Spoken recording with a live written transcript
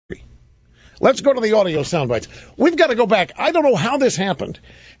Let's go to the audio sound bites. We've got to go back. I don't know how this happened.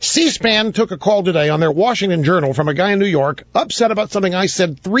 C-SPAN took a call today on their Washington Journal from a guy in New York upset about something I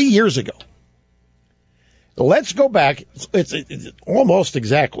said 3 years ago. Let's go back. It's almost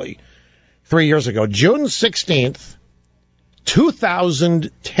exactly 3 years ago, June 16th,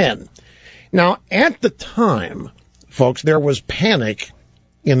 2010. Now, at the time, folks, there was panic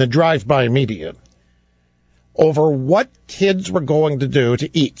in the drive-by media over what kids were going to do to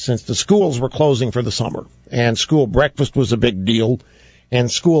eat since the schools were closing for the summer. And school breakfast was a big deal, and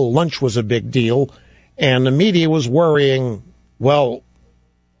school lunch was a big deal, and the media was worrying, well,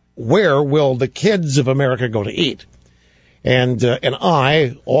 where will the kids of America go to eat? And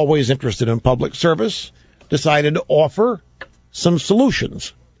I, always interested in public service, decided to offer some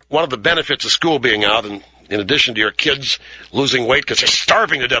solutions. One of the benefits of school being out, and in addition to your kids losing weight because they're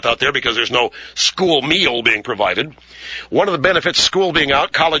starving to death out there because there's no school meal being provided, one of the benefits of school being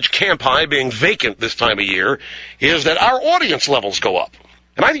out, college camp high being vacant this time of year, is that our audience levels go up.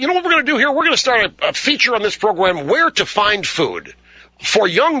 And you know what we're going to do here? We're going to start a feature on this program, Where to Find Food. For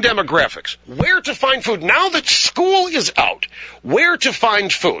young demographics, where to find food. Now that school is out, where to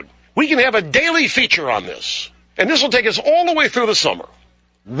find food. We can have a daily feature on this. And this will take us all the way through the summer.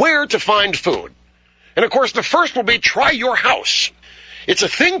 Where to find food. And, of course, the first will be Try Your House. It's a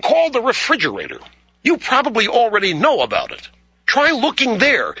thing called the refrigerator. You probably already know about it. Try looking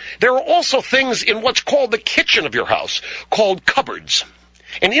there. There are also things in what's called the kitchen of your house, called cupboards.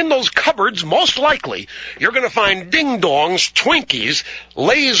 And in those cupboards, most likely, you're going to find ding-dongs, Twinkies,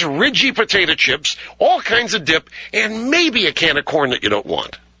 Lay's Ridgy potato chips, all kinds of dip, and maybe a can of corn that you don't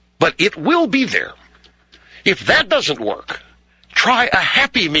want. But it will be there. If that doesn't work, try a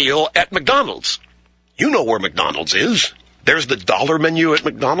Happy Meal at McDonald's. You know where McDonald's is. There's the dollar menu at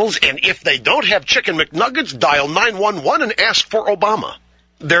McDonald's, and if they don't have Chicken McNuggets, dial 911 and ask for Obama.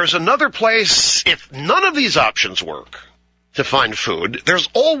 There's another place, if none of these options work, to find food, there's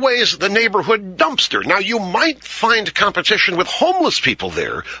always the neighborhood dumpster. Now, you might find competition with homeless people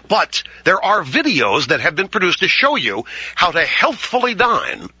there, but there are videos that have been produced to show you how to healthfully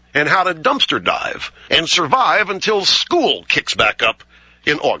dine and how to dumpster dive and survive until school kicks back up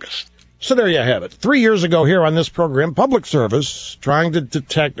in August. So there you have it. 3 years ago here on this program, public service, trying to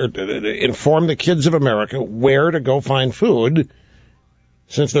detect or inform the kids of America where to go find food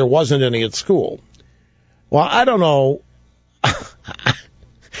since there wasn't any at school. Well, I don't know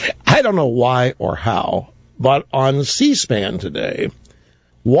why or how, but on C-SPAN today,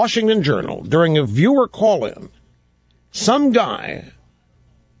 Washington Journal, during a viewer call-in, some guy,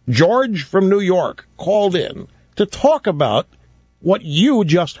 George from New York, called in to talk about what you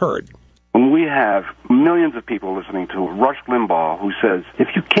just heard. When we have millions of people listening to Rush Limbaugh, who says, if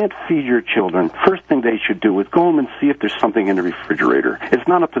you can't feed your children, first thing they should do is go home and see if there's something in the refrigerator. It's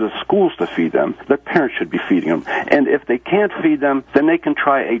not up to the schools to feed them. Their parents should be feeding them. And if they can't feed them, then they can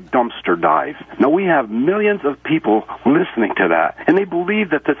try a dumpster dive. Now, we have millions of people listening to that, and they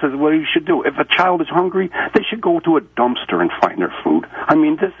believe that this is what you should do. If a child is hungry, they should go to a dumpster and find their food. I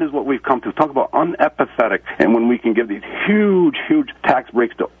mean, this is what we've come to. Talk about unempathetic, and when we can give these huge, huge tax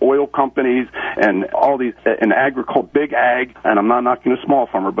breaks to oil companies, and all these, and agriculture, big ag, and I'm not knocking a small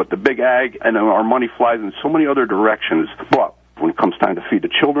farmer, but the big ag, and our money flies in so many other directions. But when it comes time to feed the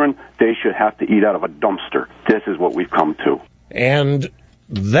children, they should have to eat out of a dumpster. This is what we've come to. And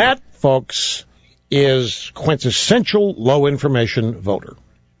that, folks, is quintessential low-information voter.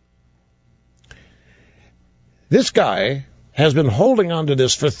 This guy has been holding on to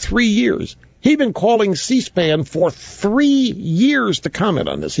this for 3 years. He'd been calling C-SPAN for 3 years to comment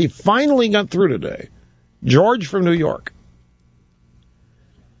on this. He finally got through today. George from New York.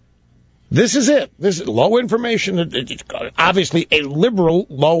 This is it. This is low information. Obviously a liberal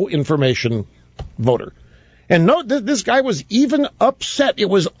low information voter. And note that this guy was even upset. It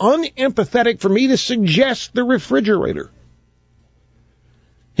was unempathetic for me to suggest the refrigerator.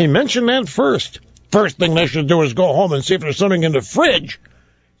 He mentioned that first. First thing they should do is go home and see if there's something in the fridge.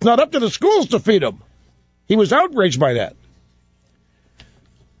 It's not up to the schools to feed them. He was outraged by that.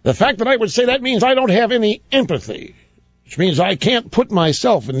 The fact that I would say that means I don't have any empathy, which means I can't put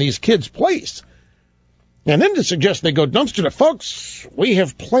myself in these kids' place. And then to suggest they go dumpster to folks, we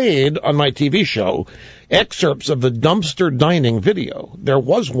have played on my TV show excerpts of the dumpster dining video. There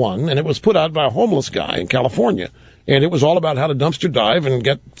was one, and it was put out by a homeless guy in California. And it was all about how to dumpster dive and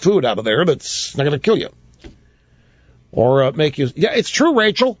get food out of there that's not going to kill you. Or make you... Yeah, it's true,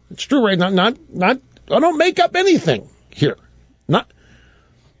 Rachel. It's true, right? Not. I don't make up anything here.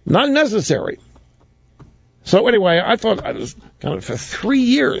 Not necessary. So anyway, I thought I was kind of for 3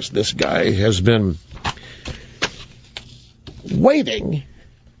 years this guy has been waiting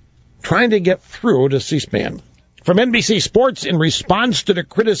trying to get through to C-SPAN. From NBC Sports, in response to the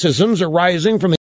criticisms arising from the